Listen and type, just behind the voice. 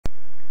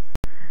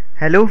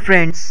Hello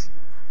friends,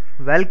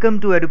 welcome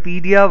to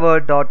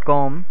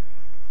edupediaword.com.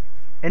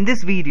 In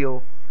this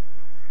video,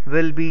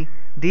 we'll be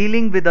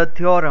dealing with a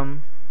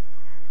theorem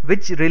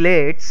which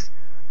relates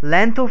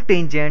length of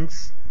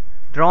tangents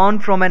drawn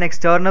from an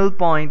external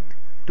point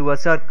to a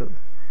circle.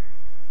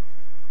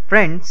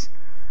 Friends,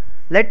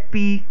 let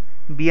P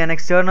be an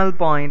external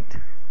point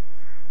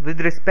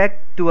with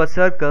respect to a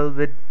circle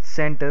with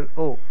center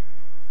O.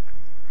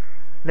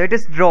 Let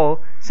us draw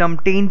some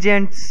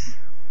tangents,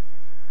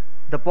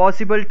 the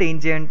possible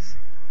tangents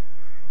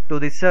to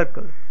this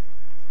circle.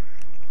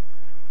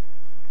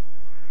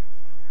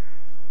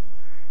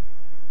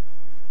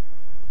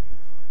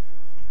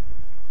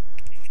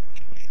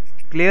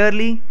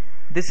 Clearly,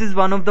 this is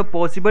one of the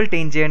possible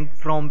tangent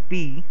from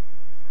P.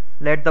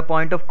 Let the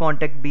point of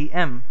contact be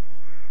M.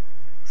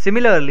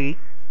 Similarly,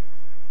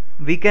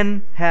 we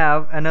can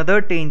have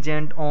another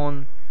tangent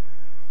on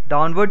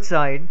downward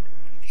side.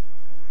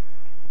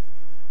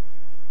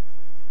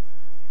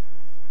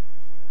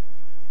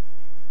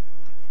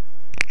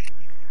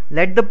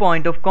 Let the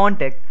point of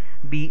contact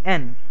be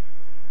N.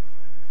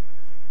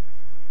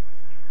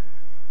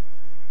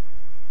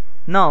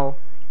 Now,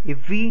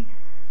 if we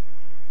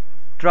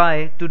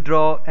try to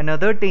draw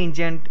another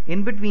tangent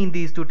in between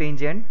these two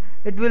tangents,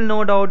 it will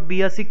no doubt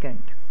be a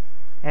secant.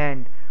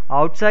 And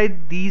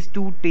outside these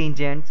two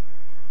tangents,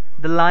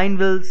 the line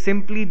will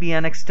simply be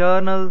an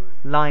external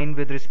line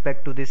with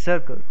respect to this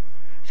circle.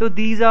 So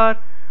these are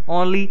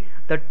only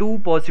the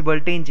two possible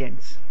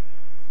tangents.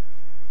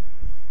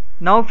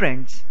 Now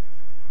friends,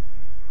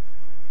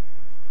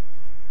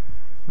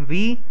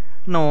 we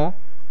know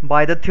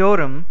by the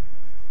theorem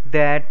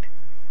that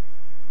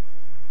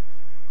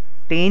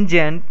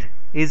tangent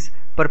is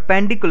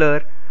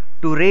perpendicular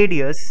to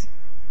radius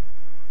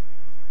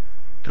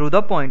through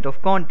the point of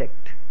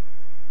contact.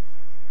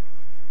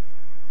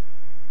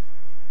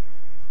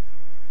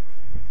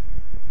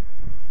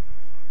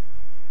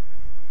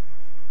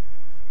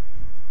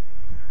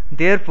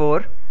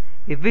 Therefore,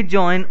 if we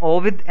join O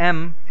with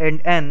M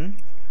and N,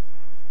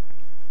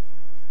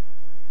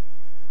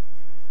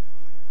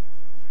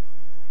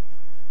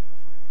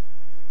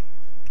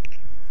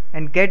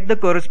 and get the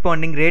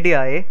corresponding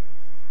radii,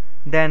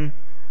 then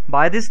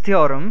by this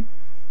theorem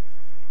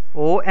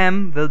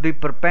OM will be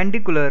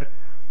perpendicular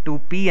to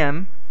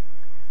PM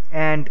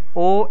and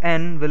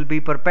ON will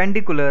be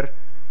perpendicular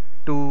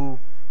to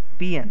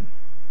PN,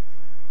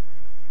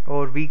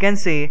 or we can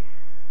say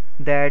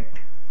that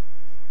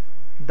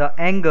the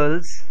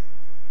angles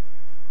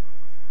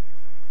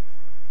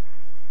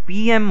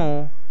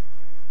PMO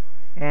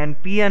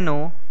and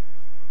PNO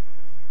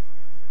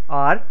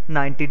are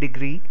 90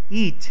 degree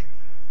each.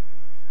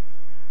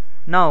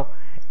 Now,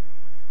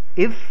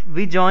 if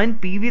we join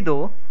P with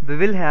O, we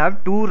will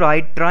have two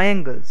right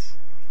triangles.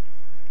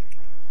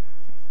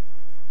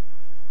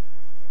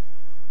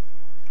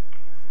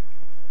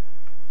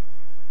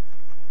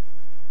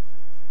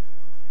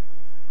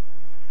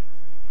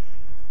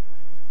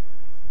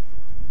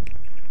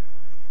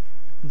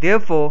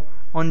 Therefore,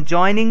 on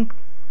joining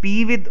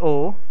P with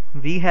O,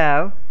 we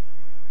have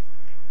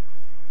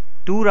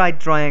two right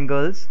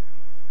triangles,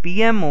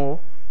 PMO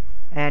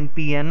and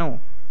PNO.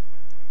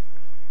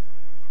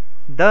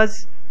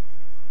 Thus,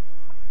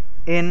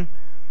 in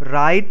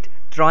right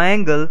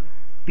triangle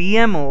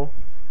PMO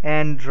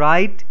and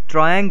right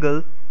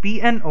triangle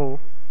PNO,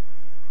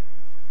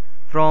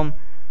 from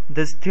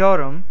this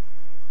theorem,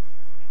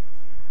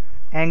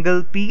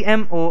 angle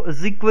PMO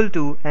is equal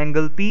to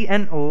angle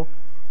PNO,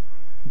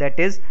 that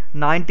is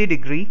 90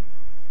 degree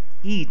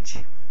each.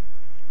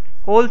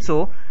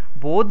 Also,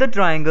 both the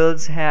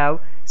triangles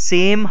have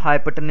same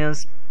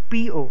hypotenuse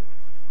PO.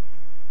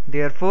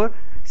 Therefore,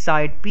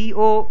 side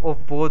PO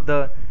of both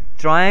the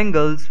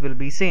triangles will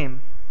be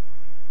same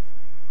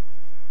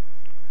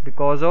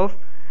because of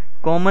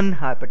common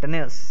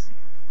hypotenuse.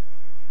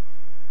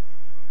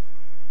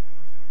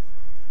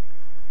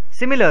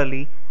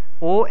 Similarly,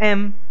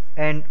 OM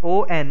and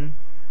ON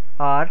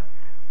are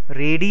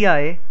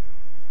radii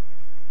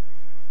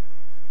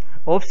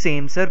of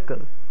same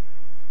circle.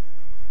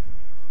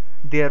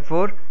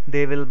 Therefore,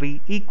 they will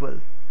be equal.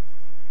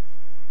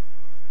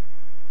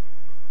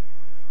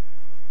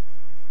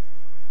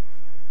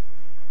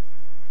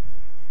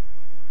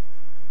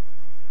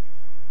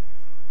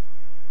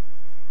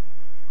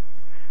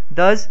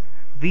 Thus,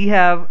 we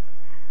have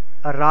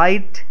a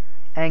right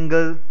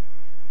angle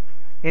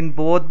in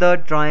both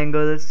the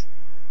triangles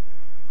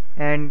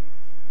and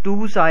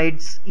two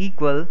sides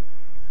equal.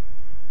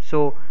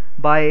 So,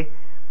 by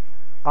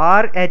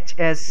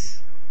RHS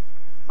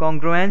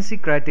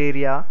congruency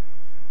criteria,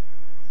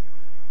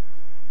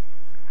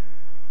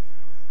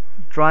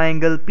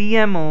 triangle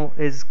PMO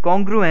is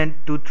congruent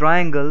to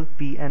triangle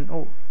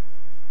PNO.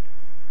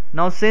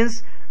 Now,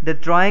 since the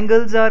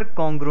triangles are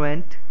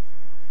congruent,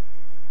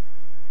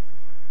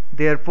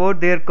 therefore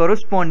their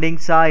corresponding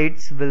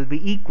sides will be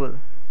equal.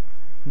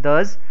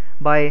 Thus,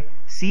 by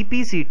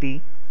CPCT,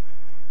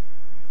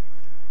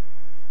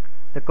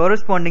 the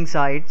corresponding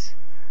sides,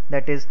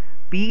 that is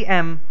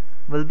PM,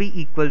 will be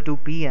equal to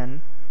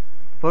Pn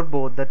for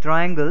both the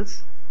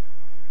triangles,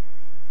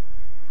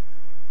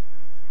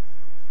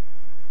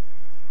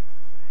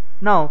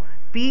 Now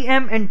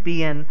PM and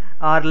PN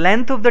are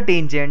length of the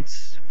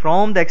tangents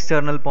from the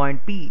external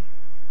point P.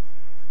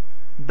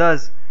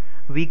 Thus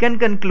we can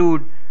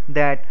conclude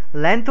that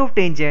length of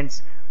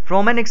tangents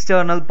from an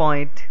external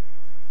point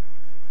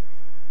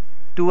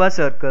to a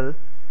circle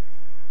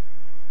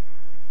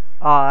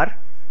are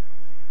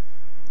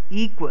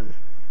equal.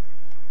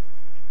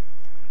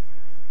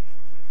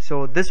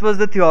 So this was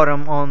the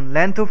theorem on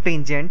length of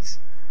tangents.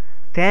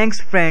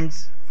 Thanks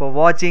friends for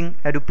watching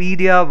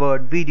Edupedia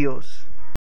Word videos.